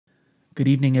Good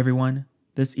evening, everyone.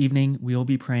 This evening, we will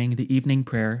be praying the evening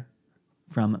prayer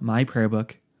from my prayer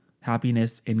book,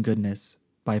 Happiness in Goodness,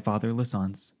 by Father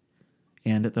Lasance,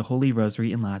 and the Holy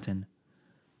Rosary in Latin.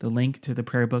 The link to the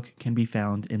prayer book can be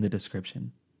found in the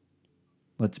description.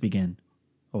 Let's begin.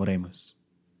 Oremus.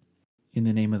 In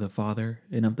the name of the Father,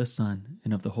 and of the Son,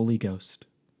 and of the Holy Ghost.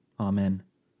 Amen.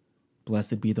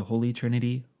 Blessed be the Holy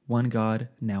Trinity, one God,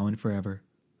 now and forever.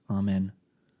 Amen.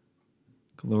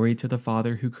 Glory to the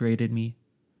Father who created me.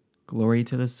 Glory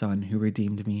to the Son who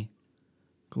redeemed me.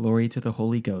 Glory to the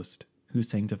Holy Ghost who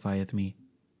sanctifieth me.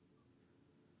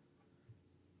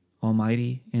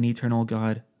 Almighty and eternal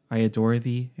God, I adore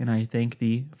thee and I thank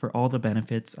thee for all the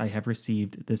benefits I have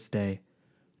received this day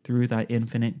through thy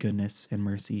infinite goodness and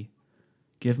mercy.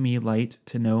 Give me light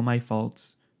to know my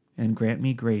faults and grant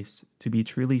me grace to be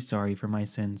truly sorry for my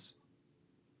sins.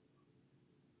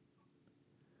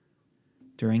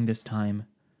 During this time,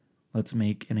 let's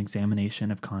make an examination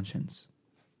of conscience.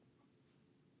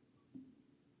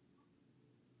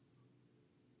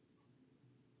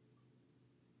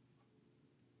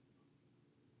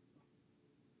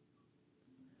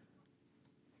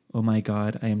 O my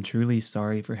God, I am truly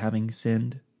sorry for having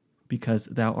sinned, because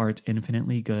thou art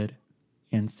infinitely good,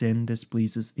 and sin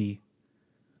displeases thee.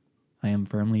 I am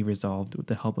firmly resolved, with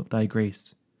the help of thy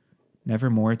grace, never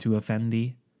more to offend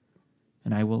thee,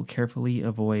 and I will carefully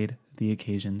avoid the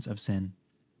occasions of sin.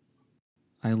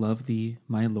 I love thee,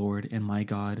 my Lord and my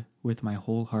God, with my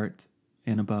whole heart,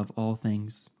 and above all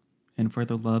things, and for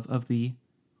the love of thee,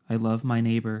 I love my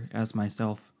neighbor as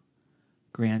myself.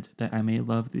 Grant that I may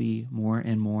love thee more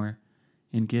and more,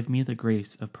 and give me the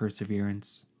grace of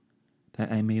perseverance,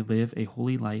 that I may live a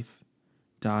holy life,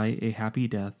 die a happy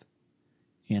death,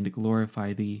 and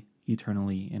glorify thee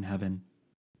eternally in heaven.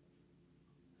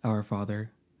 Our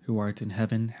Father, who art in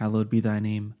heaven, hallowed be thy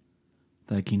name.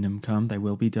 Thy kingdom come, thy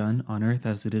will be done, on earth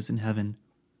as it is in heaven.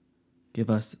 Give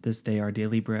us this day our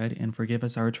daily bread, and forgive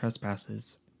us our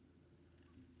trespasses,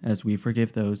 as we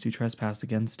forgive those who trespass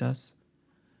against us.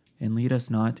 And lead us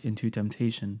not into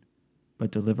temptation,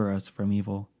 but deliver us from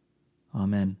evil.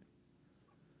 Amen.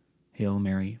 Hail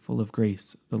Mary, full of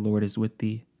grace, the Lord is with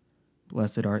thee.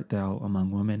 Blessed art thou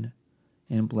among women,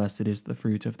 and blessed is the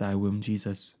fruit of thy womb,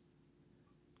 Jesus.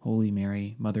 Holy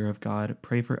Mary, Mother of God,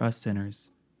 pray for us sinners,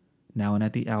 now and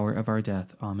at the hour of our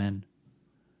death. Amen.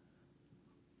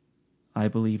 I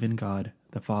believe in God,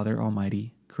 the Father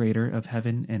Almighty, creator of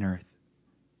heaven and earth,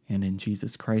 and in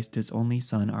Jesus Christ, his only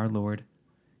Son, our Lord,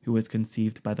 who was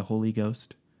conceived by the Holy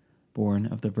Ghost, born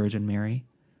of the Virgin Mary,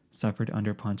 suffered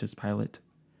under Pontius Pilate,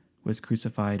 was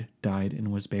crucified, died,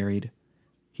 and was buried.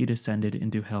 He descended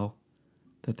into hell.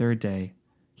 The third day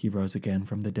he rose again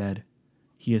from the dead.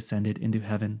 He ascended into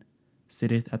heaven,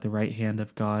 sitteth at the right hand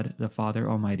of God the Father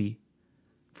Almighty.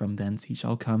 From thence he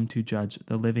shall come to judge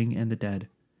the living and the dead.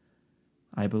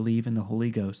 I believe in the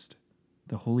Holy Ghost,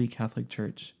 the Holy Catholic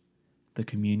Church, the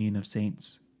communion of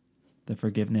saints, the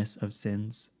forgiveness of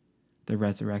sins, the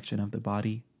resurrection of the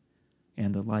body,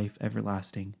 and the life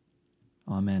everlasting.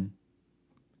 Amen.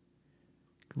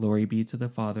 Glory be to the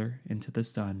Father, and to the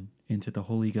Son, and to the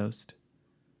Holy Ghost,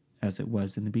 as it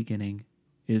was in the beginning,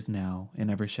 is now,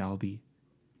 and ever shall be,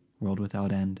 world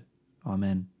without end.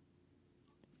 Amen.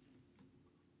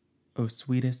 O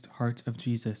sweetest heart of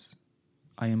Jesus,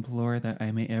 I implore that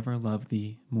I may ever love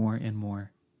thee more and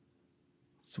more.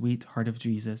 Sweet heart of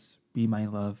Jesus, be my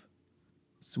love.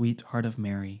 Sweet heart of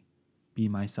Mary, be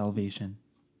my salvation.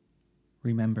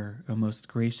 Remember, O most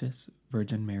gracious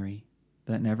Virgin Mary,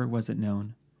 that never was it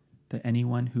known that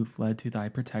anyone who fled to thy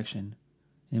protection,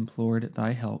 implored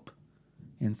thy help,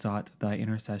 and sought thy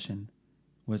intercession,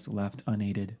 was left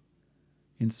unaided.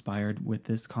 Inspired with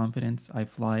this confidence, I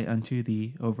fly unto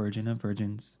thee, O Virgin of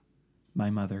Virgins, my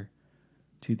Mother.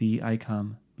 To thee I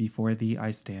come, before thee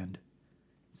I stand,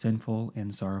 sinful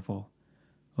and sorrowful,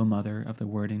 O Mother of the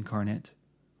Word incarnate.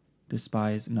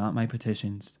 Despise not my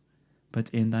petitions, but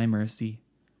in thy mercy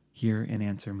hear and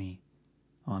answer me.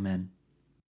 Amen.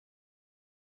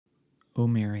 O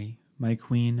Mary, my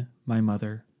Queen, my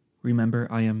Mother, remember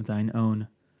I am thine own.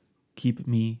 Keep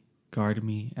me, guard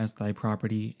me as thy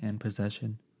property and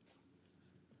possession.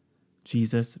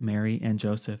 Jesus, Mary, and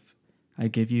Joseph, I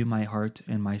give you my heart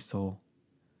and my soul.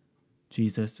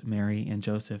 Jesus, Mary, and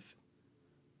Joseph,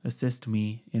 assist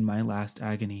me in my last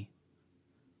agony.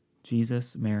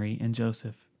 Jesus, Mary, and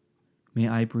Joseph, may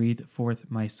I breathe forth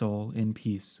my soul in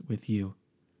peace with you.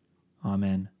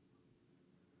 Amen.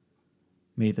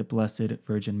 May the Blessed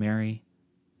Virgin Mary,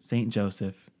 Saint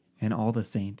Joseph, and all the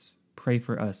saints pray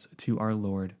for us to our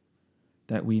Lord,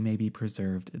 that we may be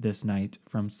preserved this night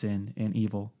from sin and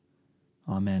evil.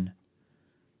 Amen.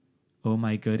 O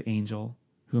my good angel,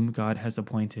 whom God has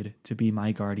appointed to be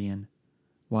my guardian,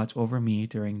 watch over me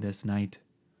during this night.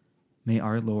 May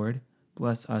our Lord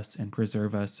bless us and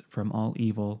preserve us from all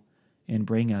evil and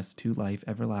bring us to life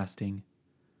everlasting.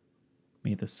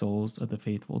 May the souls of the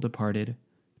faithful departed,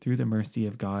 through the mercy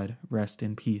of God, rest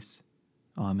in peace.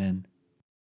 Amen.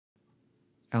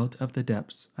 Out of the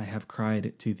depths I have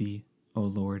cried to thee, O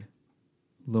Lord.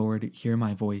 Lord, hear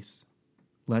my voice.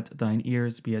 Let thine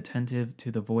ears be attentive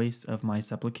to the voice of my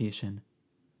supplication.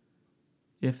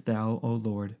 If thou, O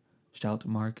Lord, shalt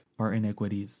mark our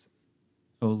iniquities,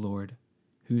 O Lord,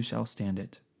 who shall stand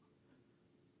it?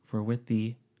 For with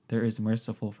thee there is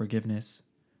merciful forgiveness,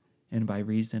 and by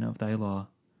reason of thy law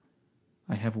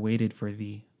I have waited for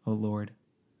thee, O Lord.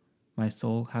 My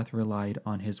soul hath relied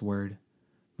on his word,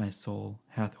 my soul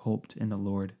hath hoped in the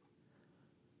Lord.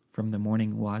 From the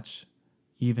morning watch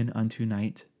even unto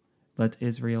night, let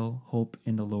Israel hope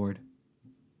in the Lord.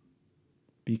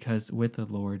 Because with the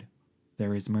Lord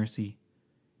there is mercy,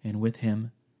 and with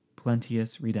him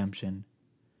plenteous redemption,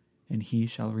 and he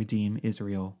shall redeem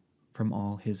Israel from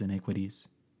all his iniquities.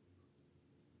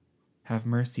 Have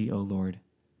mercy, O Lord.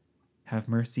 Have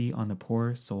mercy on the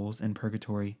poor souls in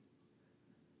purgatory.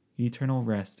 Eternal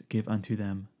rest give unto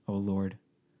them, O Lord,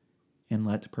 and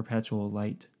let perpetual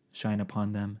light shine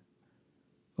upon them.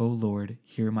 O Lord,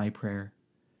 hear my prayer,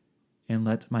 and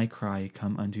let my cry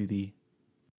come unto thee.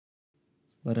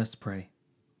 Let us pray.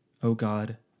 O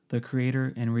God, the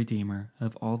Creator and Redeemer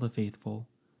of all the faithful,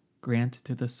 grant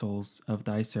to the souls of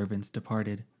thy servants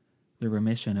departed the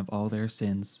remission of all their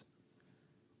sins,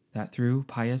 that through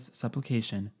pious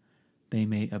supplication they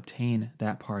may obtain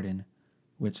that pardon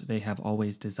which they have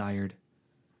always desired,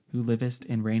 who livest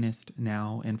and reignest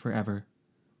now and forever.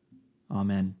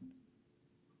 Amen.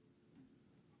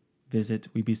 Visit,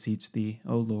 we beseech thee,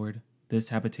 O Lord, this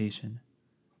habitation,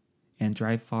 and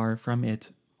drive far from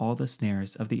it all the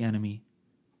snares of the enemy.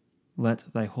 Let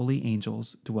thy holy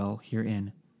angels dwell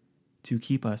herein, to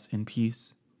keep us in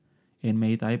peace, and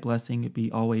may thy blessing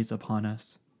be always upon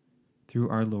us, through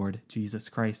our Lord Jesus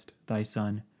Christ, thy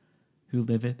Son, who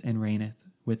liveth and reigneth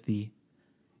with thee,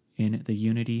 in the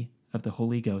unity of the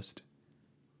Holy Ghost,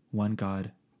 one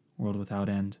God, world without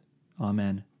end.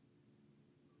 Amen.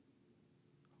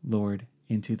 Lord,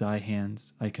 into thy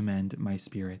hands I commend my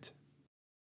spirit.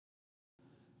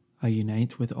 I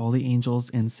unite with all the angels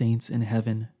and saints in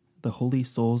heaven, the holy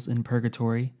souls in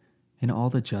purgatory, and all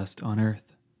the just on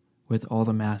earth, with all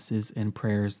the masses and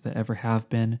prayers that ever have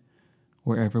been,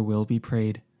 or ever will be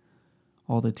prayed,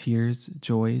 all the tears,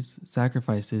 joys,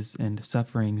 sacrifices, and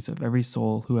sufferings of every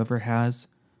soul who ever has,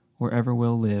 or ever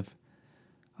will live.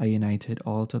 I unite it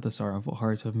all to the sorrowful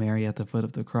heart of Mary at the foot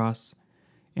of the cross,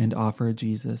 and offer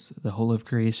Jesus, the whole of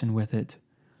creation, with it,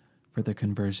 for the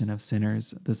conversion of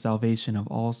sinners, the salvation of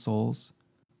all souls,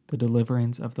 the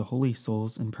deliverance of the holy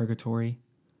souls in purgatory,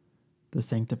 the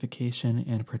sanctification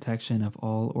and protection of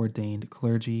all ordained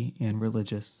clergy and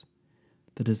religious,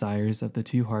 the desires of the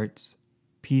two hearts,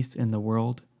 peace in the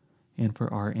world, and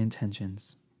for our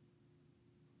intentions.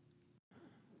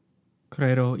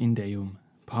 Credo in Deum,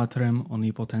 Patrem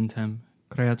omnipotentem,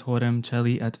 Creatorem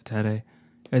celi et terre,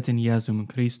 et in Iesum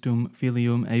Christum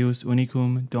Filium eius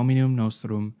unicum Dominum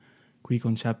nostrum, qui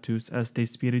conceptus est de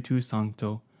Spiritu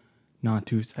Sancto,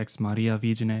 natus ex Maria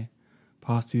Virgine,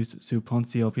 passus sub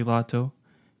Pontio Pilato,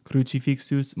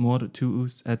 crucifixus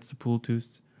mortuus et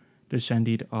sepultus,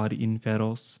 descendit ad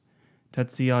inferos,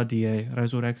 tertia die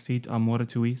resurrexit a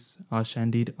mortuis,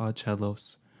 ascendit ad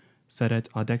celos, sedet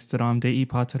ad dexteram Dei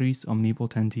Patris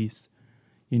omnipotentis,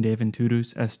 inde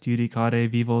venturus est judicare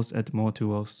vivos et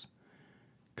mortuos.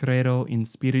 Credo in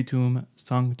Spiritum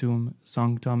Sanctum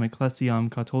Sanctam Ecclesiam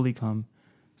Catholicam,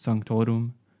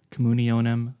 Sanctorum,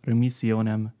 Communionem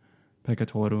Remissionem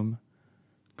Peccatorum,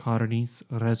 Carnis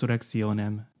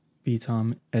Resurrectionem,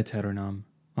 Vitam Aeternam.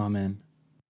 Amen.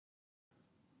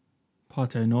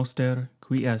 Pater noster,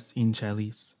 qui es in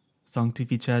celis,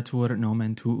 sanctificetur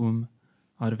nomen tuum,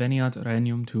 adveniat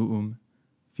regnum tuum,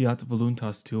 fiat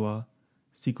voluntas tua,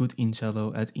 sicut in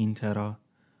cielo et in terra.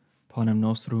 Panem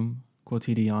nostrum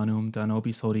quotidianum da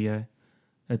nobis hodie,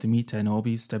 et dimitte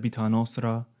nobis debita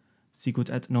nostra, sicut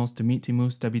et nos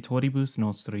dimittimus debitoribus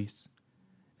nostris,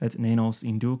 et ne nos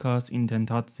inducas in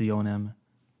tentationem,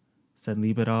 sed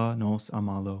libera nos a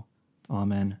malo.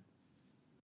 Amen.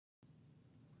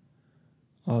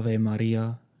 Ave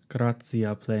Maria,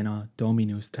 gratia plena,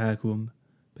 Dominus tecum,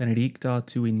 benedicta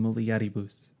tu in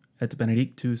mulieribus, et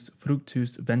benedictus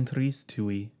fructus ventris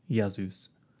tui, Iesus.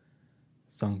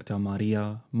 Sancta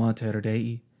Maria, Mater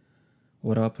Dei,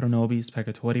 ora pro nobis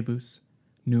peccatoribus,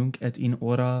 nunc et in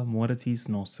hora mortis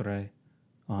nostrae.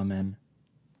 Amen.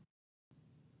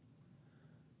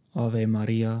 Ave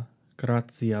Maria,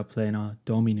 gratia plena,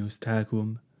 Dominus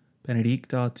tecum,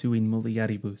 benedicta tu in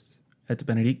mulieribus, et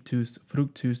benedictus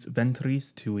fructus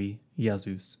ventris tui,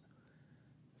 Iesus.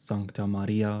 Sancta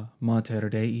Maria, Mater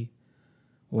Dei,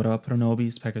 ora pro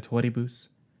nobis peccatoribus,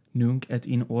 nunc et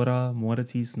in hora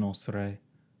mortis nostrae.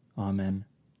 Amen.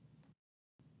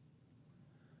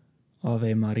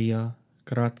 Ave Maria,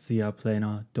 gratia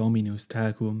plena, Dominus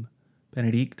tecum,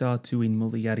 benedicta tu in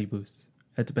mulieribus,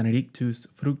 et benedictus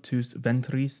fructus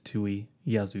ventris tui,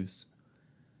 Iesus.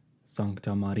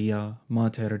 Sancta Maria,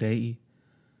 Mater Dei,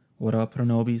 ora pro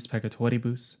nobis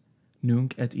peccatoribus,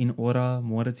 nunc et in hora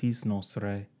mortis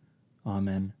nostrae.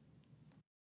 Amen.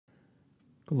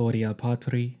 Gloria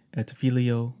Patri, et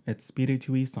Filio, et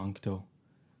Spiritui Sancto,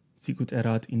 sicut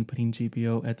erat in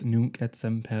principio et nunc et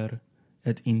semper,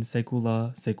 et in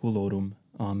saecula saeculorum.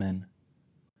 Amen.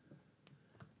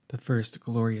 The first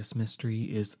glorious mystery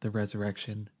is the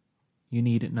resurrection. You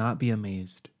need not be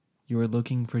amazed. You are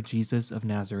looking for Jesus of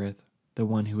Nazareth, the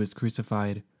one who was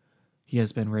crucified. He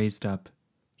has been raised up.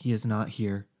 He is not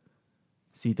here.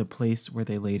 See the place where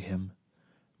they laid him.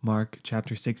 Mark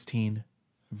chapter 16,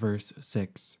 verse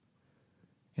 6.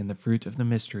 And the fruit of the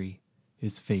mystery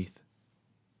is faith.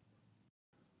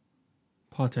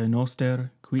 Pater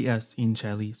noster, qui es in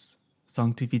celis,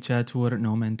 sanctificetur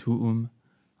nomen tuum,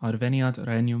 adveniat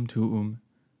regnum tuum,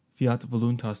 fiat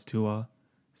voluntas tua,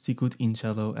 sicut in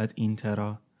cielo et in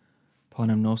terra.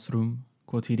 Panem nostrum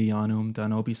quotidianum da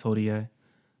nobis hodie,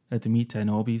 et dimitte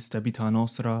nobis debita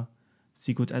nostra,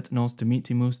 sicut et nos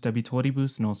dimittimus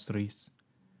debitoribus nostris,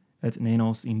 et ne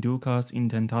nos inducas in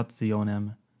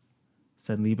tentationem,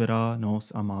 sed libera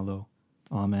nos a malo.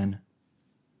 Amen.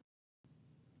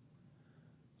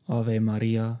 Ave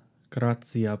Maria,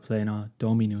 gratia plena,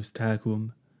 Dominus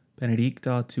tecum,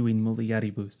 benedicta tu in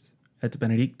mulieribus, et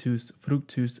benedictus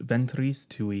fructus ventris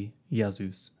tui,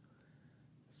 Iesus.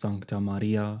 Sancta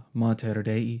Maria, Mater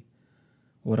Dei,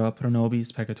 ora pro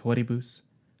nobis peccatoribus,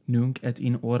 nunc et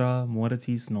in hora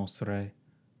mortis nostrae.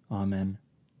 Amen.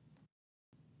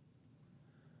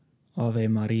 Ave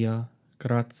Maria,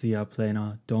 gratia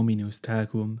plena, Dominus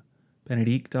tecum,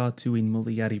 benedicta tu in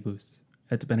mulieribus,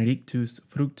 et benedictus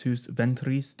fructus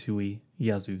ventris tui,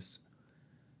 Iesus.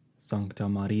 Sancta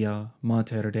Maria,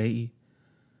 Mater Dei,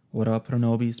 ora pro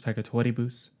nobis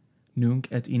peccatoribus, nunc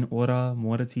et in hora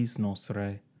mortis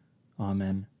nostrae.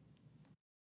 Amen.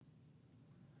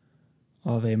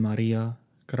 Ave Maria,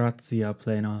 gratia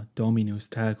plena, Dominus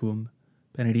tecum,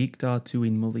 benedicta tu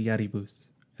in mulieribus,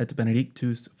 et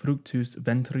benedictus fructus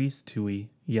ventris tui,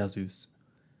 Iesus.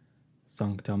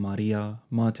 Sancta Maria,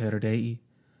 Mater Dei,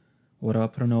 ora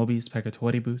pro nobis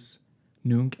peccatoribus,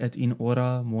 nunc et in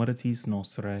hora mortis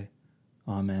nostrae.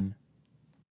 Amen.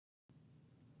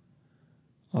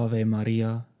 Ave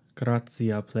Maria,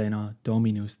 gratia plena,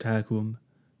 Dominus tecum,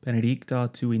 benedicta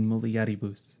tu in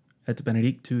mulieribus, et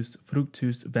benedictus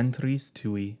fructus ventris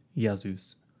tui,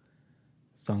 Iesus.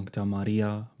 Sancta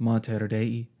Maria, Mater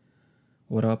Dei,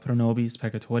 ora pro nobis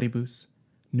peccatoribus,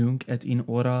 nunc et in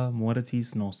hora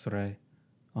mortis nostrae.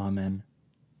 Amen.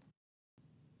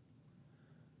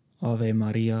 Ave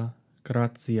Maria,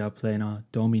 gratia plena,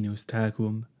 Dominus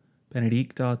tecum,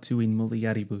 benedicta tu in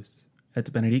mulieribus,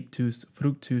 et benedictus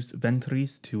fructus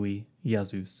ventris tui,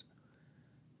 Iesus.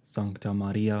 Sancta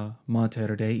Maria,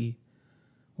 Mater Dei,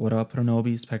 ora pro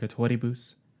nobis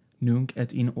peccatoribus, nunc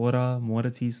et in hora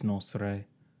mortis nostrae.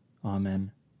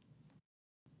 Amen.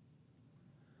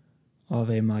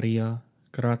 Ave Maria,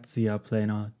 gratia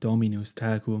plena, Dominus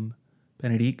tecum,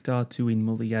 benedicta tu in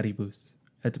mulieribus,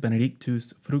 et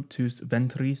benedictus fructus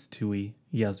ventris tui,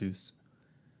 Iesus.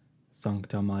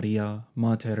 Sancta Maria,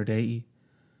 Mater Dei,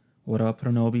 ora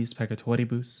pro nobis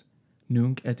peccatoribus,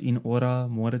 nunc et in hora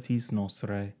mortis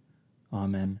nostrae.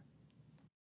 Amen.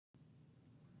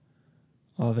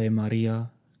 Ave Maria,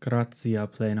 gratia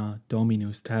plena,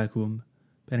 Dominus tecum,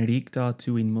 benedicta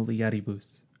tu in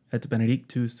mulieribus, et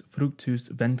benedictus fructus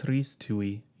ventris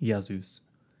tui, Iesus.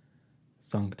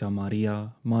 Sancta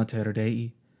Maria, Mater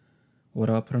Dei,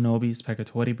 ora pro nobis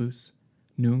peccatoribus,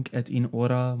 nunc et in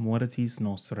hora mortis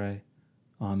nostrae.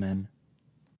 Amen.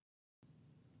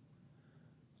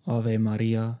 Ave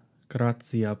Maria,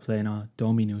 gratia plena,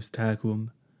 Dominus tecum,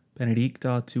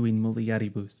 benedicta tu in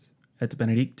mulieribus, et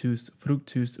benedictus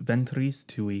fructus ventris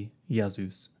tui,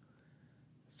 Iesus.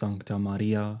 Sancta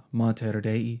Maria, Mater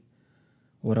Dei,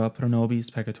 ora pro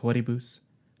nobis peccatoribus,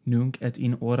 nunc et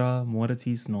in hora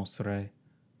mortis nostrae.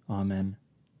 Amen.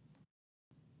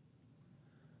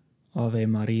 Ave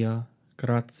Maria,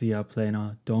 gratia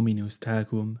plena, Dominus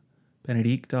tecum,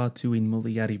 benedicta tu in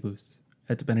mulieribus,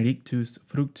 et benedictus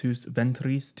fructus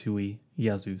ventris tui,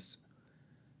 Iesus.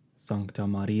 Sancta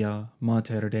Maria,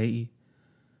 Mater Dei,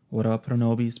 ora pro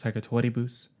nobis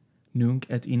peccatoribus, nunc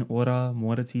et in hora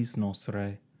mortis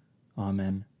nostrae.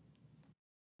 Amen.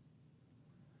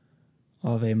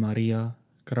 Ave Maria,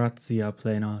 gratia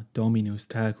plena, Dominus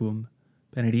tecum,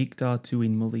 benedicta tu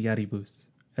in mulieribus,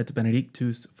 et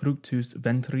benedictus fructus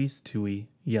ventris tui,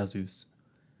 Iesus.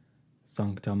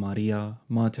 Sancta Maria,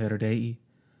 Mater Dei,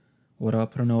 ora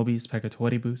pro nobis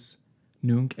peccatoribus,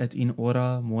 nunc et in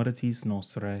hora mortis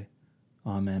nostrae.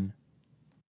 Amen.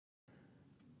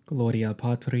 Gloria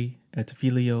Patri, et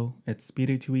Filio, et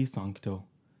Spiritui Sancto,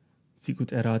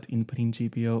 sicut erat in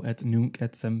principio et nunc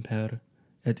et semper,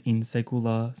 et in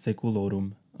saecula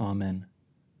saeculorum. Amen.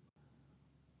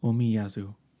 O mi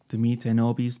Iesu, dimite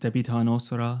nobis debita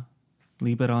nostra,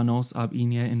 libera nos ab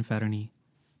igne inferni,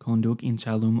 conduc in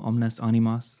caelum omnes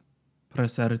animas,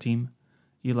 presertim,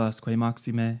 illasque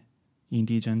maxime,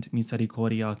 indigent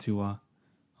misericordia tua.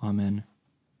 Amen.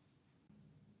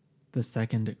 The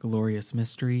second glorious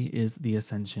mystery is the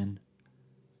Ascension.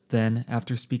 Then,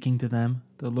 after speaking to them,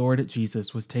 the Lord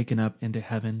Jesus was taken up into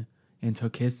heaven and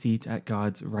took his seat at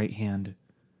God's right hand.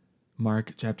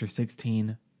 Mark chapter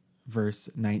 16, verse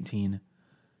 19.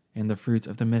 And the fruit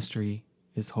of the mystery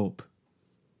is hope.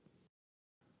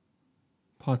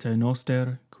 Pater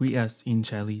noster, qui es in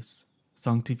celis,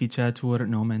 sanctificetur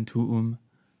nomen tuum,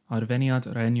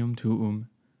 adveniat regnum tuum,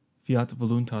 fiat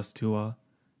voluntas tua,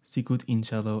 sicut in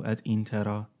cielo et in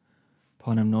terra.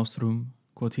 Panem nostrum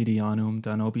quotidianum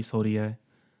da nobis hodie,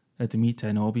 et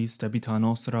dimitte nobis debita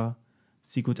nostra,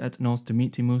 sicut et nos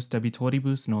dimittimus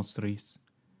debitoribus nostris,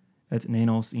 et ne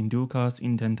nos inducas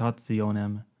in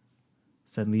tentationem,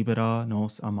 sed libera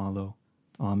nos a malo.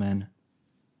 Amen.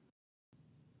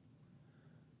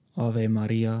 Ave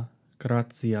Maria,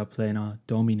 gratia plena,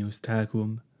 Dominus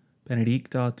tecum,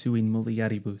 benedicta tu in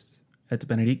mulieribus, et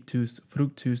benedictus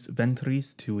fructus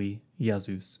ventris tui,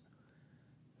 Iesus.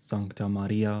 Sancta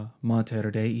Maria, Mater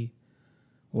Dei,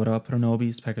 ora pro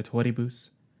nobis peccatoribus,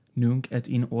 nunc et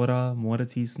in hora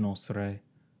mortis nostrae.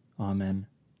 Amen.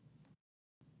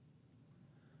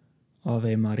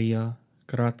 Ave Maria,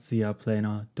 gratia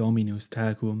plena, Dominus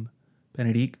tecum,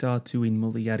 benedicta tu in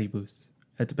mulieribus,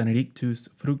 et benedictus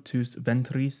fructus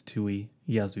ventris tui,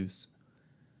 Iesus.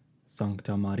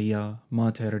 Sancta Maria,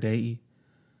 Mater Dei,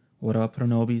 ora pro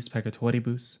nobis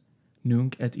peccatoribus,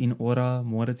 nunc et in hora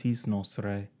mortis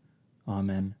nostrae.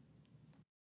 Amen.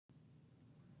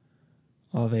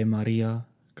 Ave Maria,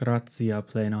 gratia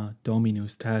plena,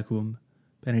 Dominus tecum,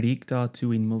 benedicta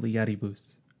tu in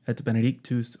mulieribus, et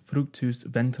benedictus fructus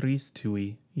ventris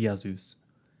tui, Iesus.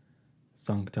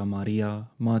 Sancta Maria,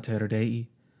 Mater Dei,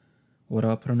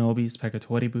 ora pro nobis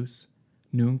peccatoribus,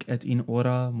 nunc et in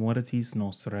hora mortis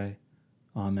nostrae.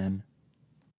 Amen.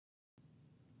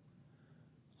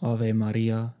 Ave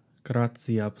Maria,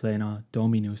 gratia plena,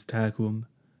 Dominus tecum,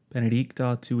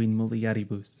 benedicta tu in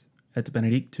mulieribus, et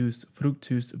benedictus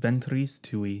fructus ventris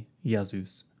tui,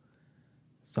 Iesus.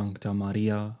 Sancta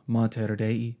Maria, Mater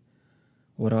Dei,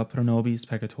 ora pro nobis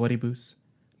peccatoribus,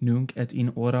 nunc et in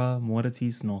hora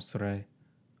mortis nostrae.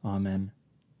 Amen.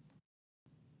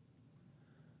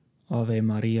 Ave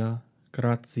Maria,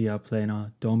 gratia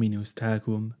plena, Dominus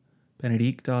tecum,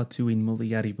 benedicta tu in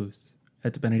mulieribus,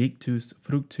 et benedictus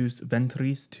fructus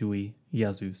ventris tui,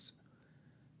 Iesus.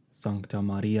 Sancta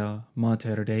Maria,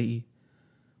 Mater Dei,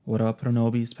 ora pro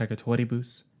nobis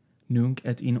peccatoribus, nunc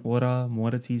et in hora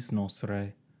mortis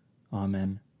nostrae.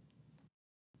 Amen.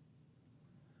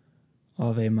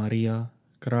 Ave Maria,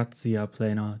 gratia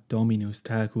plena, Dominus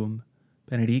tecum,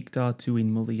 benedicta tu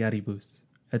in mulieribus,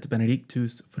 et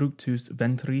benedictus fructus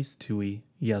ventris tui,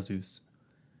 Iesus.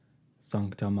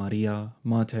 Sancta Maria,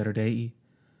 Mater Dei,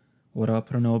 ora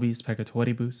pro nobis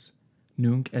peccatoribus,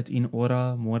 nunc et in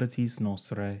hora mortis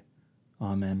nostrae.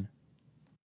 Amen.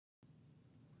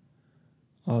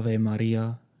 Ave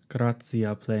Maria,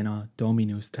 gratia plena,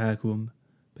 Dominus tecum,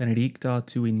 benedicta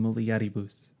tu in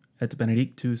mulieribus, et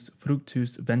benedictus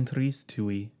fructus ventris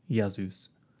tui, Iesus.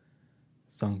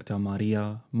 Sancta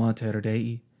Maria, Mater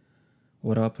Dei,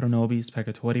 ora pro nobis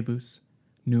peccatoribus,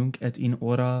 nunc et in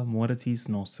hora mortis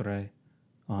nostrae.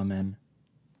 Amen.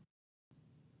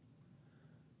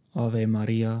 Ave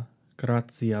Maria,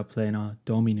 gratia plena,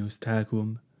 Dominus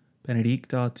tecum,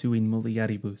 benedicta tu in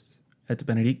mulieribus, et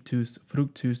benedictus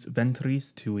fructus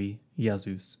ventris tui,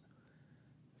 Iesus.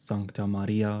 Sancta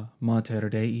Maria, Mater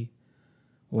Dei,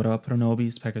 ora pro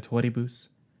nobis peccatoribus,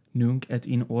 nunc et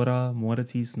in hora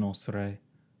mortis nostrae.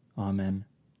 Amen.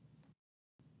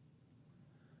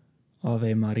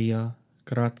 Ave Maria,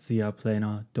 gratia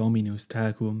plena, Dominus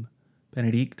tecum,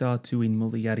 benedicta tu in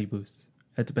mulieribus,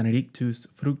 et benedictus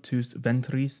fructus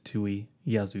ventris tui,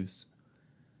 Iesus.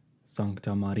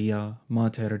 Sancta Maria,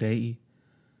 Mater Dei,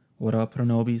 ora pro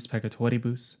nobis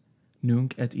peccatoribus,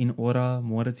 nunc et in hora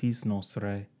mortis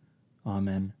nostrae.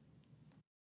 Amen.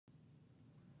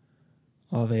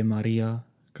 Ave Maria,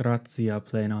 gratia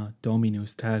plena,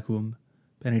 Dominus tecum,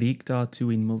 benedicta tu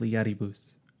in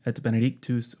mulieribus, et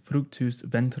benedictus fructus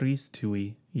ventris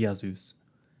tui, Iesus.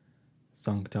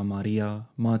 Sancta Maria,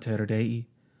 Mater Dei,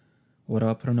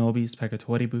 ora pro nobis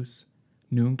peccatoribus,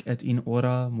 nunc et in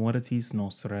hora mortis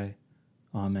nostrae.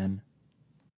 Amen.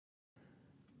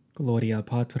 Gloria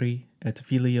Patri, et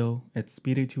Filio, et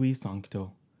Spiritui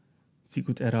Sancto,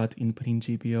 sicut erat in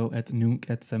principio et nunc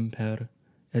et semper,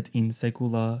 et in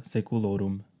saecula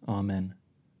saeculorum. Amen.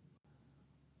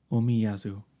 O mi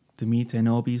Iesu, dimite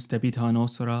nobis debita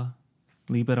nostra,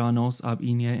 libera nos ab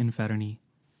inie inferni,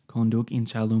 conduc in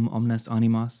caelum omnes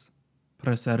animas,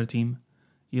 praesertim,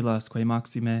 illasque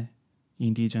maxime,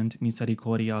 indigent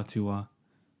misericordia tua.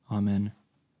 Amen.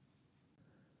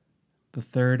 The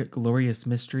third glorious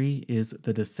mystery is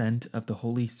the descent of the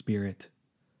Holy Spirit.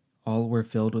 All were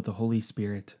filled with the Holy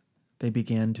Spirit. They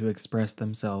began to express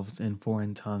themselves in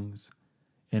foreign tongues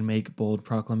and make bold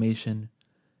proclamation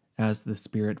as the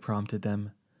Spirit prompted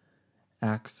them.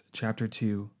 Acts chapter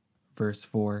 2, verse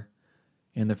 4.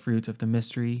 And the fruit of the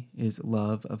mystery is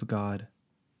love of God.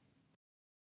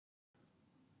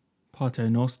 Pater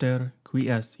noster, qui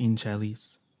es in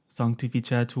celis,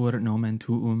 sanctificetur nomen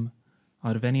tuum,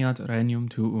 adveniat regnum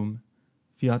tuum,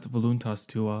 fiat voluntas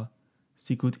tua,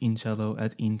 sicut in cielo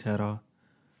et in terra.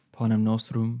 Panem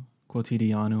nostrum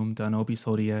quotidianum da nobis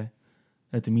hodie,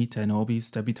 et dimitte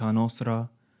nobis debita nostra,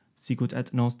 sicut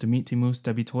et nos dimittimus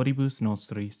debitoribus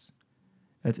nostris,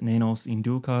 et ne nos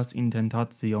inducas in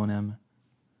tentationem,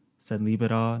 sed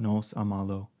libera nos a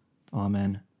malo.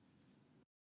 Amen.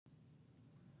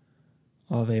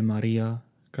 Ave Maria,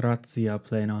 gratia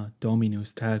plena,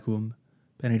 Dominus tecum,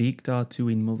 benedicta tu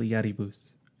in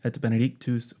mulieribus, et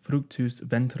benedictus fructus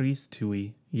ventris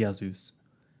tui, Iesus.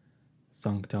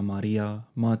 Sancta Maria,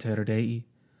 Mater Dei,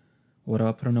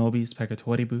 ora pro nobis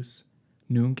peccatoribus,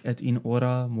 nunc et in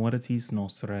hora mortis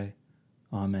nostrae.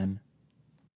 Amen.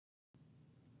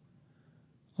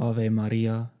 Ave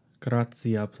Maria,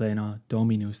 gratia plena,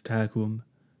 Dominus tecum,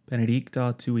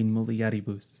 benedicta tu in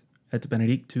mulieribus, et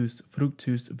benedictus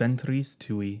fructus ventris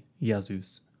tui,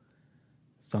 Iesus.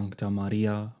 Sancta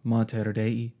Maria, Mater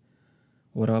Dei,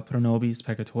 ora pro nobis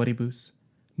peccatoribus,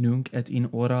 nunc et in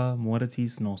hora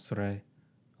mortis nostrae.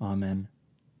 Amen.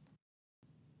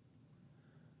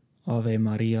 Ave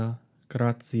Maria,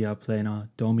 gratia plena,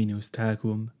 Dominus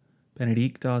tecum,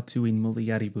 benedicta tu in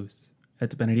mulieribus,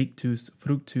 et benedictus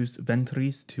fructus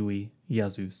ventris tui,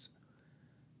 Iesus.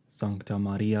 Sancta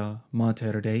Maria,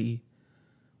 Mater Dei,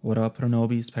 ora pro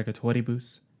nobis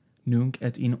peccatoribus, nunc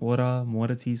et in hora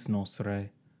mortis nostrae.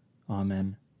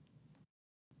 Amen.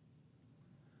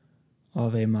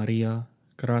 Ave Maria,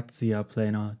 gratia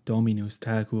plena, Dominus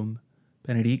tecum,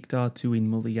 benedicta tu in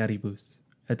mulieribus,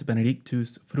 et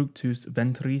benedictus fructus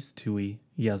ventris tui,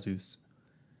 Iesus.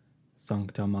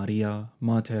 Sancta Maria,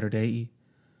 Mater Dei,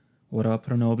 ora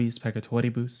pro nobis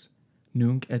peccatoribus,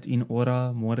 nunc et in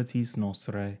hora mortis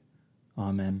nostrae.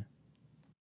 Amen.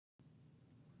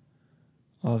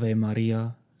 Ave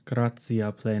Maria,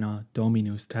 gratia plena,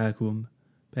 Dominus tecum,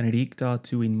 benedicta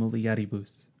tu in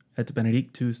mulieribus, et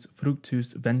benedictus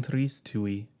fructus ventris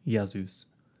tui, Iesus.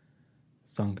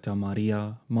 Sancta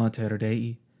Maria, Mater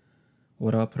Dei,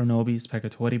 ora pro nobis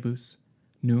peccatoribus,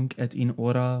 nunc et in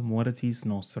hora mortis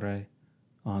nostrae.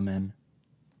 Amen.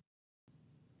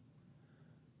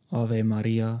 Ave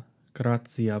Maria,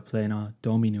 gratia plena,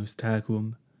 Dominus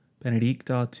tecum,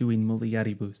 benedicta tu in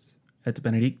mulieribus, et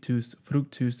benedictus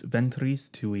fructus ventris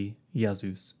tui,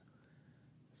 Iesus.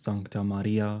 Sancta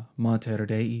Maria, Mater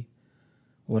Dei,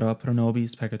 ora pro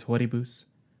nobis peccatoribus,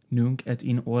 nunc et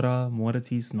in hora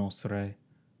mortis nostrae.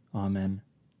 Amen.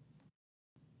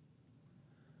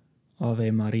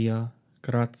 Ave Maria,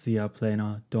 gratia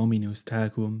plena, Dominus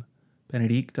tecum,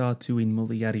 benedicta tu in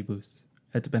mulieribus,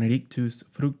 et benedictus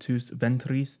fructus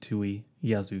ventris tui,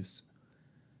 Iesus.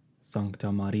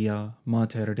 Sancta Maria,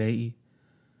 Mater Dei,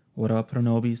 ora pro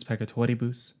nobis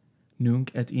peccatoribus,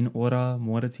 nunc et in hora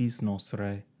mortis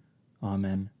nostrae.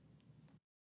 Amen.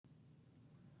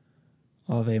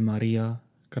 Ave Maria,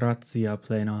 gratia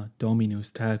plena,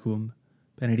 Dominus tecum,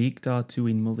 benedicta tu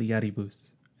in mulieribus,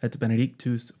 et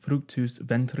benedictus fructus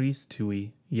ventris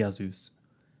tui, Iesus.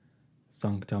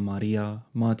 Sancta Maria,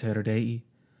 Mater Dei,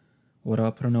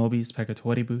 ora pro nobis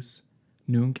peccatoribus,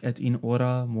 nunc et in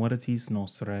hora mortis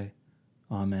nostrae.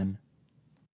 Amen.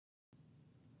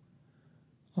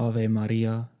 Ave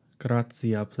Maria,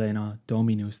 gratia plena,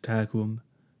 Dominus tecum,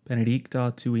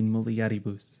 benedicta tu in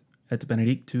mulieribus, et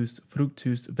benedictus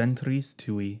fructus ventris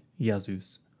tui,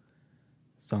 Iesus.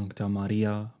 Sancta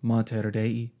Maria, Mater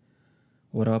Dei,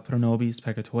 ora pro nobis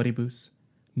peccatoribus,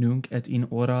 nunc et in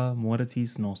hora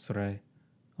mortis nostrae.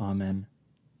 Amen.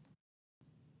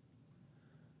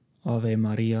 Ave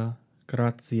Maria,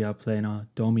 gratia plena,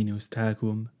 Dominus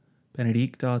tecum,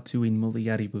 benedicta tu in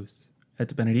mulieribus,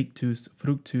 et benedictus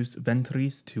fructus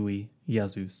ventris tui,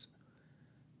 Iesus.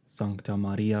 Sancta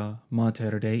Maria,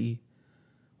 Mater Dei,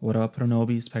 ora pro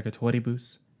nobis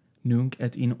peccatoribus, nunc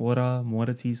et in hora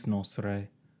mortis nostrae.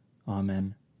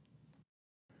 Amen.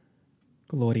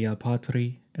 Gloria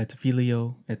Patri, et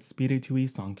Filio, et Spiritui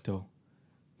Sancto,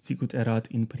 sicut erat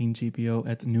in principio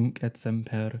et nunc et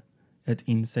semper, et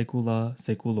in saecula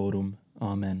saeculorum.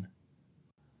 Amen.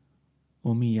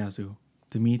 O mi Iesu,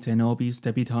 dimite nobis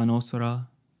debita nostra,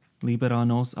 libera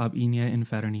nos ab inie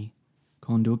inferni,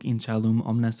 conduc in caelum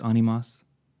omnes animas,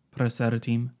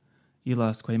 praesertim,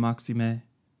 illas quae maxime,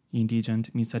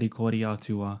 indigent misericordia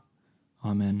tua.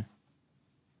 Amen.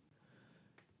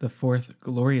 The fourth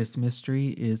glorious mystery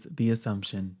is the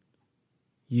Assumption.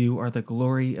 You are the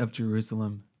glory of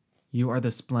Jerusalem. You are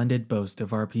the splendid boast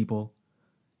of our people.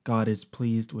 God is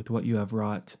pleased with what you have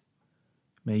wrought.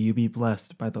 May you be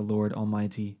blessed by the Lord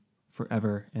Almighty,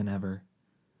 forever and ever.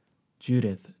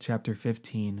 Judith chapter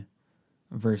 15,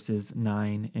 verses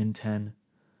 9 and 10.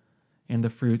 And the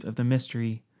fruit of the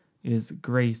mystery is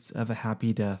grace of a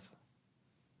happy death.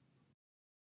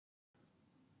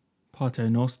 Pater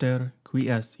noster, qui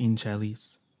es in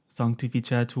celis,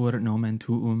 sanctificetur nomen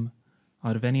tuum,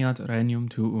 adveniat regnum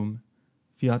tuum,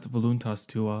 fiat voluntas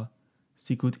tua,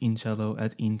 sicut in cielo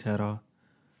et in terra.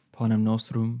 Panem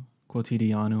nostrum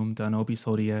quotidianum da nobis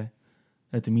hodie,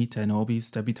 et dimitte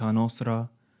nobis debita nostra,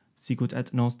 sicut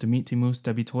et nos dimittimus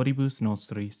debitoribus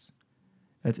nostris,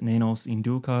 et ne nos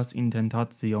inducas in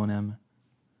tentationem,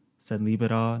 sed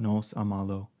libera nos a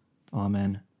malo.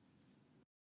 Amen.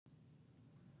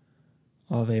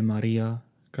 Ave Maria,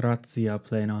 gratia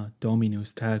plena,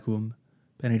 Dominus tecum,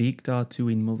 benedicta tu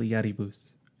in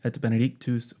mulieribus, et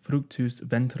benedictus fructus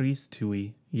ventris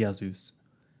tui, Iesus.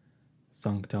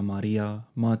 Sancta Maria,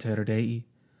 Mater Dei,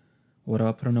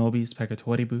 ora pro nobis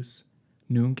peccatoribus,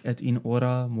 nunc et in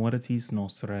hora mortis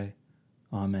nostrae.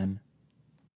 Amen.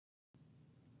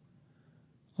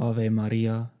 Ave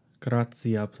Maria,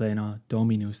 gratia plena,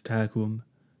 Dominus tecum,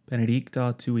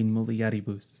 benedicta tu in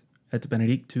mulieribus, et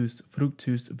benedictus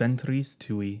fructus ventris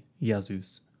tui,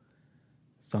 Iesus.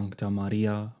 Sancta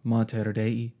Maria, Mater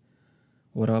Dei,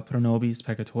 ora pro nobis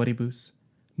peccatoribus,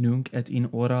 nunc et in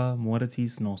hora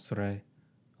mortis nostrae.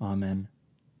 Amen.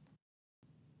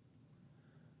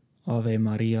 Ave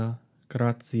Maria,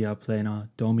 gratia plena,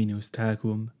 Dominus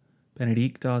tecum,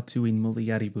 benedicta tu in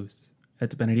mulieribus,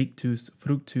 et benedictus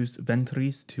fructus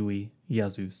ventris tui,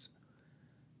 Iesus.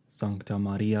 Sancta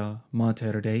Maria,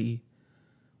 Mater Dei,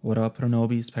 ora pro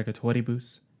nobis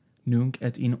peccatoribus, nunc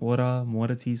et in hora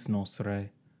mortis nostrae.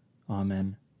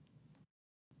 Amen.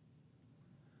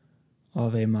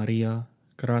 Ave Maria,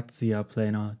 gratia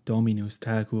plena, Dominus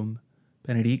tecum,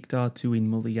 benedicta tu in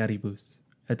mulieribus,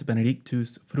 et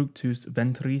benedictus fructus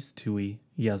ventris tui,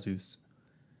 Iesus.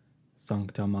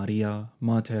 Sancta Maria,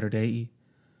 Mater Dei,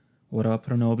 ora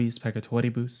pro nobis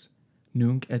peccatoribus,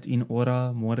 nunc et in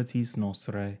hora mortis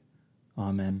nostrae.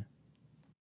 Amen.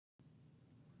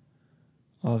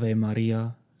 Ave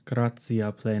Maria,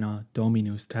 gratia plena,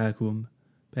 Dominus tecum,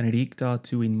 benedicta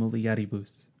tu in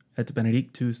mulieribus, et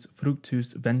benedictus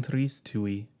fructus ventris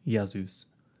tui, Iesus.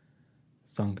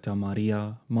 Sancta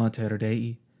Maria, Mater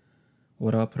Dei,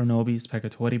 ora pro nobis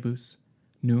peccatoribus,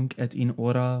 nunc et in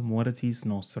hora mortis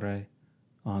nostrae.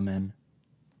 Amen.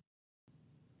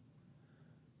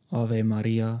 Ave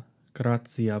Maria,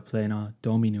 gratia plena,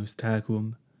 Dominus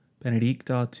tecum,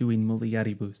 benedicta tu in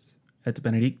mulieribus, et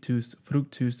benedictus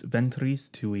fructus ventris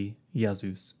tui,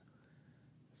 Iesus.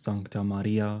 Sancta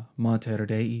Maria, Mater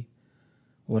Dei,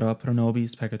 ora pro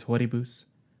nobis peccatoribus,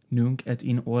 nunc et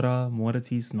in hora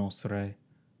mortis nostrae.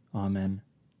 Amen.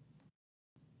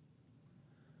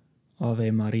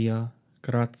 Ave Maria,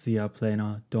 gratia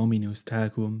plena, Dominus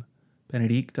tecum,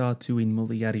 benedicta tu in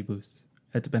mulieribus,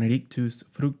 et benedictus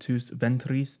fructus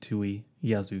ventris tui,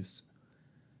 Iesus.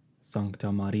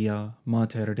 Sancta Maria,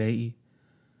 Mater Dei,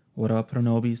 ora pro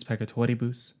nobis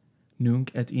peccatoribus,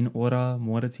 nunc et in hora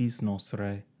mortis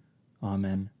nostrae.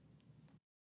 Amen.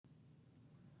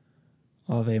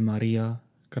 Ave Maria,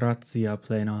 gratia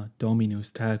plena,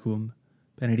 Dominus tecum,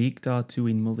 benedicta tu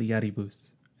in mulieribus,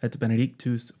 et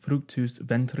benedictus fructus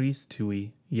ventris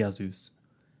tui, Iesus.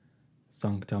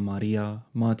 Sancta Maria,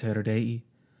 Mater Dei,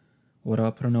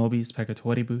 ora pro nobis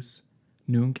peccatoribus,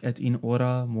 nunc et in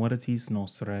hora mortis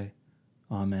nostrae.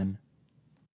 Amen.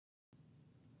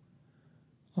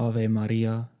 Ave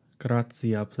Maria,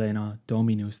 gratia plena,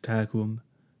 Dominus tecum,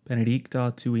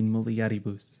 benedicta tu in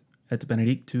mulieribus, et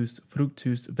benedictus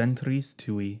fructus ventris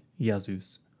tui,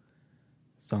 Iesus.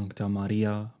 Sancta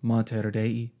Maria, Mater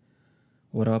Dei,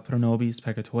 ora pro nobis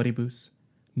peccatoribus,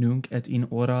 nunc et in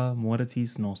hora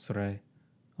mortis nostrae.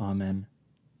 Amen.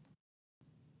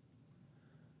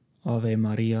 Ave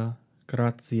Maria,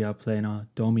 gratia plena,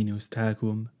 Dominus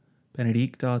tecum,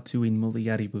 benedicta tu in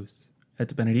mulieribus,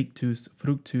 et benedictus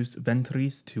fructus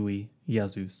ventris tui,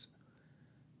 Iesus.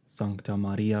 Sancta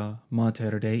Maria,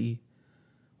 Mater Dei,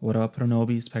 ora pro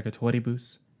nobis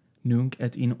peccatoribus, nunc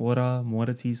et in hora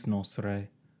mortis nostrae.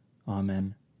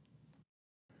 Amen.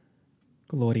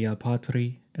 Gloria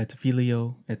Patri, et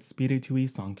Filio, et Spiritui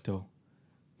Sancto,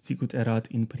 sicut erat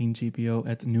in principio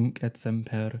et nunc et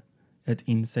semper, et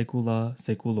in saecula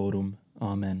saeculorum.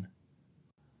 Amen.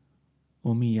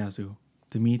 O mi Iesu,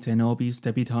 dimite nobis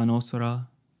debita nostra,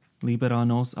 libera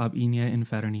nos ab igne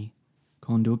inferni,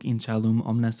 conduc in caelum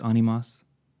omnes animas,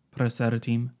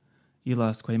 praesertim,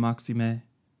 illas quae maxime,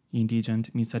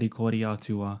 indigent misericordia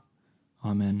tua.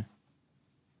 Amen.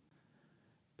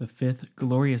 The fifth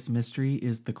glorious mystery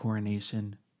is the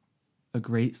coronation. A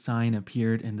great sign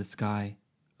appeared in the sky,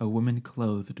 a woman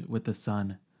clothed with the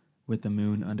sun, with the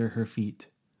moon under her feet,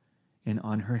 and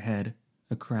on her head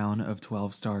a crown of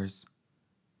 12 stars.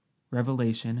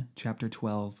 Revelation chapter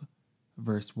 12,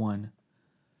 verse 1.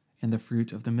 And the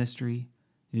fruit of the mystery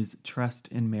is trust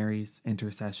in Mary's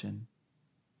intercession.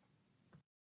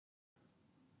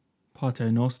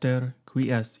 Pater noster,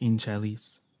 qui es in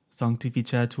celis,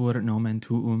 sanctificetur nomen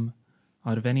tuum,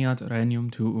 adveniat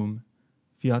regnum tuum,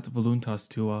 fiat voluntas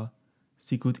tua,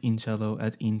 sicut in cielo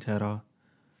et in terra.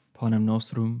 Panem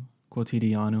nostrum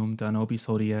quotidianum da nobis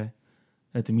hodie,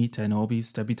 et dimitte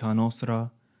nobis debita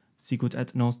nostra, sicut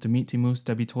et nos dimittimus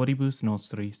debitoribus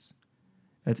nostris,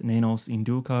 et ne nos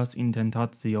inducas in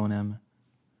tentationem,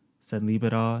 sed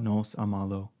libera nos a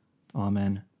malo.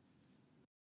 Amen.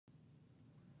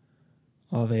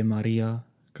 Ave Maria,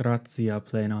 gratia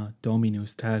plena,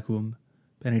 Dominus tecum,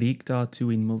 benedicta tu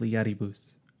in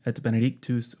mulieribus, et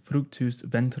benedictus fructus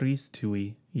ventris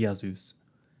tui, Iesus.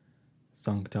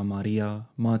 Sancta Maria,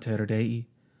 Mater Dei,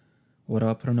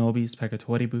 ora pro nobis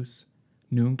peccatoribus,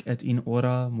 nunc et in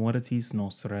hora mortis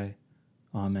nostrae.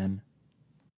 Amen.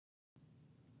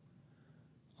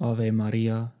 Ave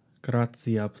Maria,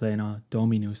 gratia plena,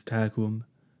 Dominus tecum,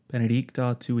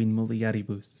 benedicta tu in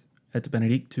mulieribus, et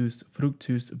benedictus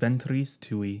fructus ventris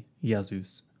tui,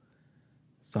 Iesus.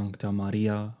 Sancta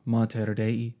Maria, Mater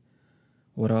Dei,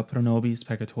 ora pro nobis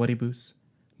peccatoribus,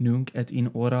 nunc et in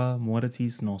hora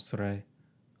mortis nostrae.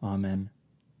 Amen.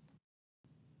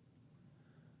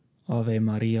 Ave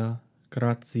Maria,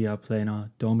 gratia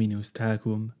plena, Dominus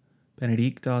tecum,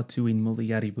 benedicta tu in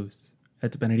mulieribus,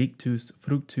 et benedictus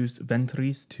fructus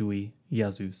ventris tui,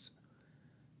 Iesus.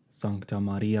 Sancta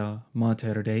Maria,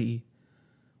 Mater Dei,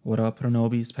 ora pro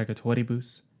nobis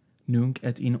peccatoribus, nunc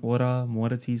et in hora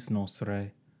mortis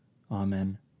nostrae.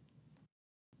 Amen.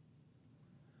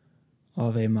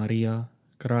 Ave Maria,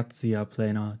 gratia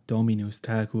plena, Dominus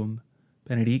tecum,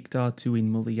 benedicta tu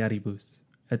in mulieribus,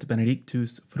 et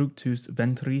benedictus fructus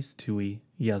ventris tui,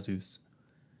 Iesus.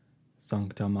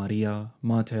 Sancta Maria,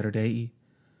 Mater Dei,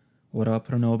 ora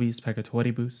pro nobis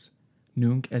peccatoribus,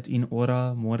 nunc et in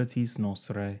hora mortis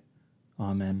nostrae.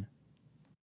 Amen.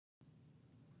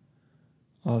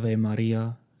 Ave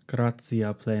Maria,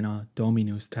 gratia plena,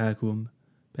 Dominus tecum,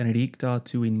 benedicta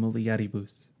tu in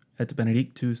mulieribus, et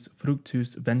benedictus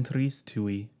fructus ventris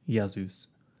tui, Iesus.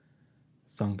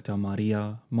 Sancta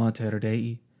Maria, Mater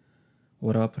Dei,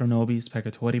 ora pro nobis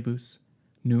peccatoribus,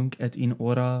 nunc et in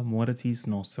hora mortis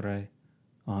nostrae.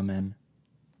 Amen.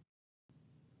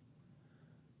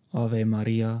 Ave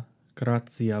Maria,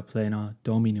 gratia plena,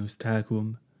 Dominus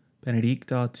tecum,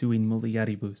 benedicta tu in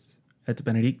mulieribus, et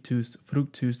benedictus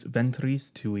fructus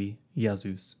ventris tui,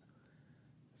 Iesus.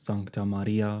 Sancta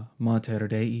Maria, Mater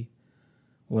Dei,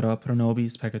 ora pro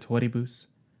nobis peccatoribus,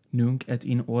 nunc et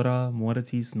in hora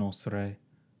mortis nostrae.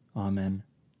 Amen.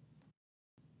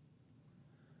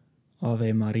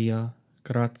 Ave Maria,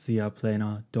 gratia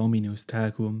plena, Dominus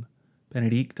tecum,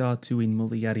 benedicta tu in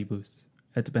mulieribus,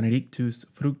 et benedictus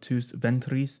fructus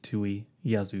ventris tui,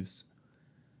 Iesus.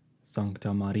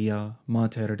 Sancta Maria,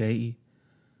 Mater Dei,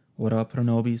 ora pro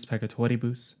nobis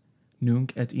peccatoribus,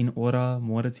 nunc et in hora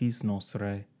mortis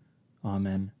nostrae.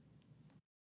 Amen.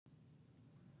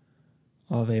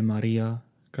 Ave Maria,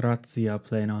 gratia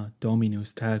plena,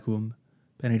 Dominus tecum,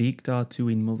 benedicta tu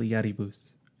in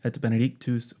mulieribus, et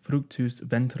benedictus fructus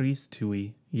ventris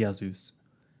tui, Iesus.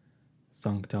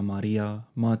 Sancta Maria,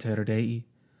 Mater Dei,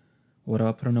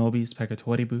 ora pro nobis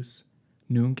peccatoribus,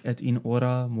 nunc et in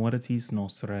hora mortis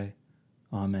nostrae.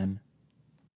 Amen.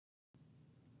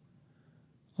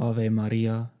 Ave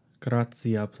Maria,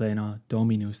 gratia plena,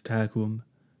 Dominus tecum,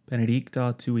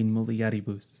 benedicta tu in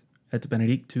mulieribus, et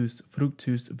benedictus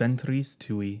fructus ventris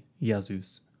tui,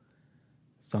 Iesus.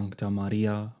 Sancta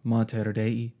Maria, Mater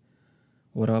Dei,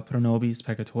 ora pro nobis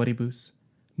peccatoribus,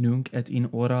 nunc et in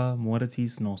hora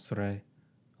mortis nostrae.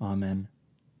 Amen.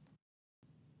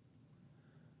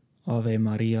 Ave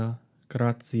Maria,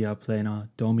 gratia plena,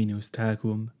 Dominus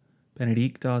tecum,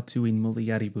 benedicta tu in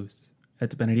mulieribus,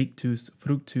 et benedictus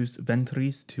fructus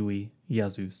ventris tui,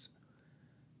 Iesus.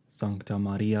 Sancta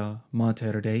Maria,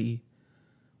 Mater Dei,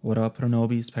 ora pro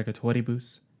nobis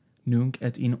peccatoribus, nunc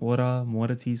et in hora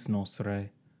mortis nostrae.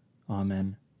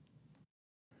 Amen.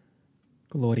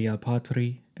 Gloria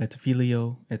Patri, et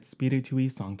Filio, et Spiritui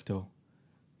Sancto,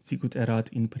 sicut erat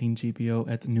in principio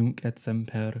et nunc et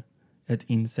semper, et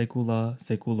in saecula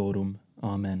saeculorum.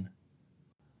 Amen.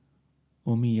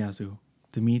 O mi Iesu,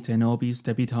 dimite nobis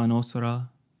debita nostra,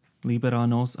 libera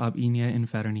nos ab inie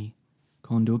inferni,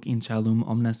 conduc in caelum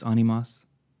omnes animas,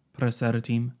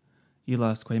 praesertim,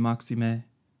 illas quae maxime,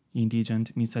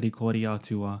 indigent misericordia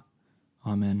tua.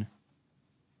 Amen.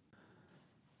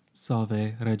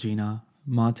 Salve, Regina,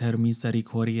 Mater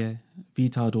misericordiae,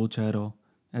 vita dulcero,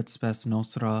 et spes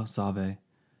nostra salve.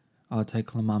 A te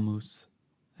clamamus,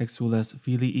 exules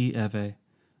filii Eve,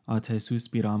 a te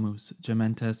suspiramus,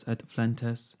 gementes et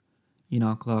flentes, in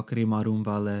ac lacrimarum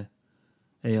vale.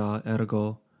 Ea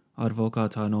ergo,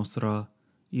 advocata nostra,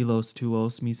 illos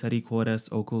tuos misericordes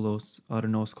oculos ad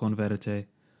nos converte,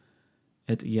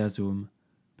 et Iesum,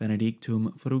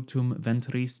 benedictum fructum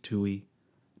ventris tui,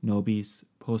 nobis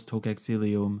post hoc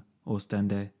exilium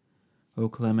ostende. O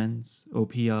clemens, o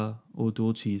pia, o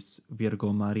dulcis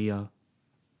Virgo Maria.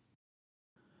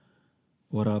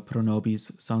 Ora pro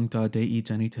nobis sancta Dei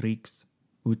genitrix,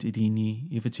 ut digni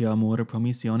efficiamur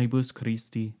promissionibus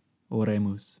Christi,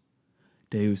 oremus.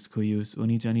 Deus cuius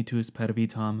unigenitus per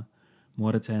vitam,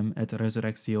 mortem et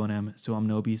resurrectionem suam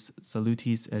nobis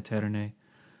salutis eterne,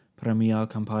 premia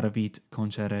comparavit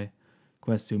concere,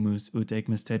 questumus ut ec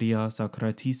mysteria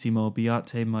sacratissimo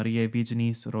Beate Mariae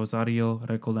Virginis Rosario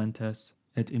recolentes,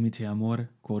 et imiteamur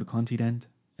quod continent,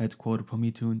 et quod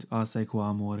pomitunt a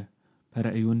sequamur, per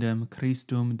eundem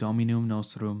Christum Dominum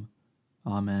nostrum.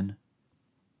 Amen.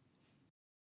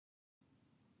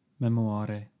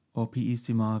 Memoare, o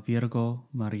piissima Virgo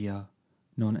Maria,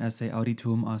 non esse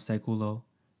auditum a seculo,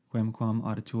 quemquam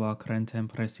ad tua crentem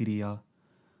presidia,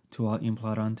 tua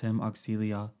implorantem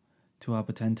auxilia, tua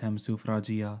petentem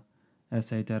suffragia,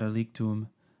 esse derelictum,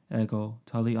 ego,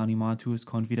 tali animatus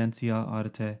confidentia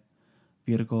arte,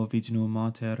 Virgo Virginum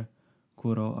Mater,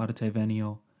 curo arte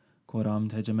venio, quoram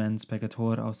te gemens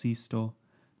peccator ausisto,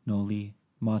 noli,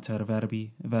 Mater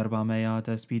Verbi, verba mea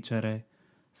despicere,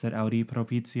 sed audi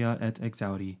propitia et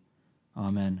exaudi.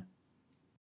 Amen.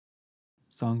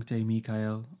 Sancte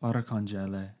Michael,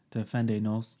 Arcángele, defende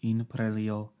nos in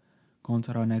prelio,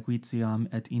 contra nequitiam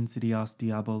et insidias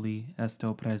diaboli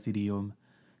esto presidium,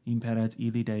 imperet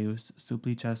illi Deus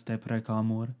suppliceste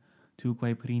precamur,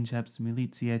 tuque princeps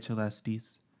militiae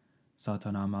celestis,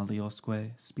 Satana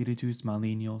maliosque, spiritus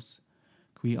malignos,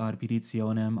 qui ad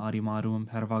petitionem animarum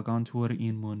pervagantur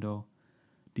in mundo,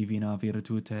 divina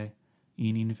virtute,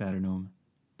 in infernum,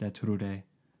 detrude.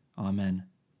 Amen.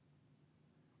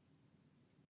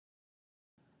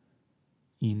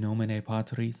 In nomine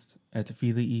Patris, et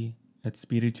Filii, et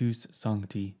Spiritus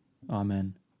Sancti.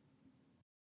 Amen.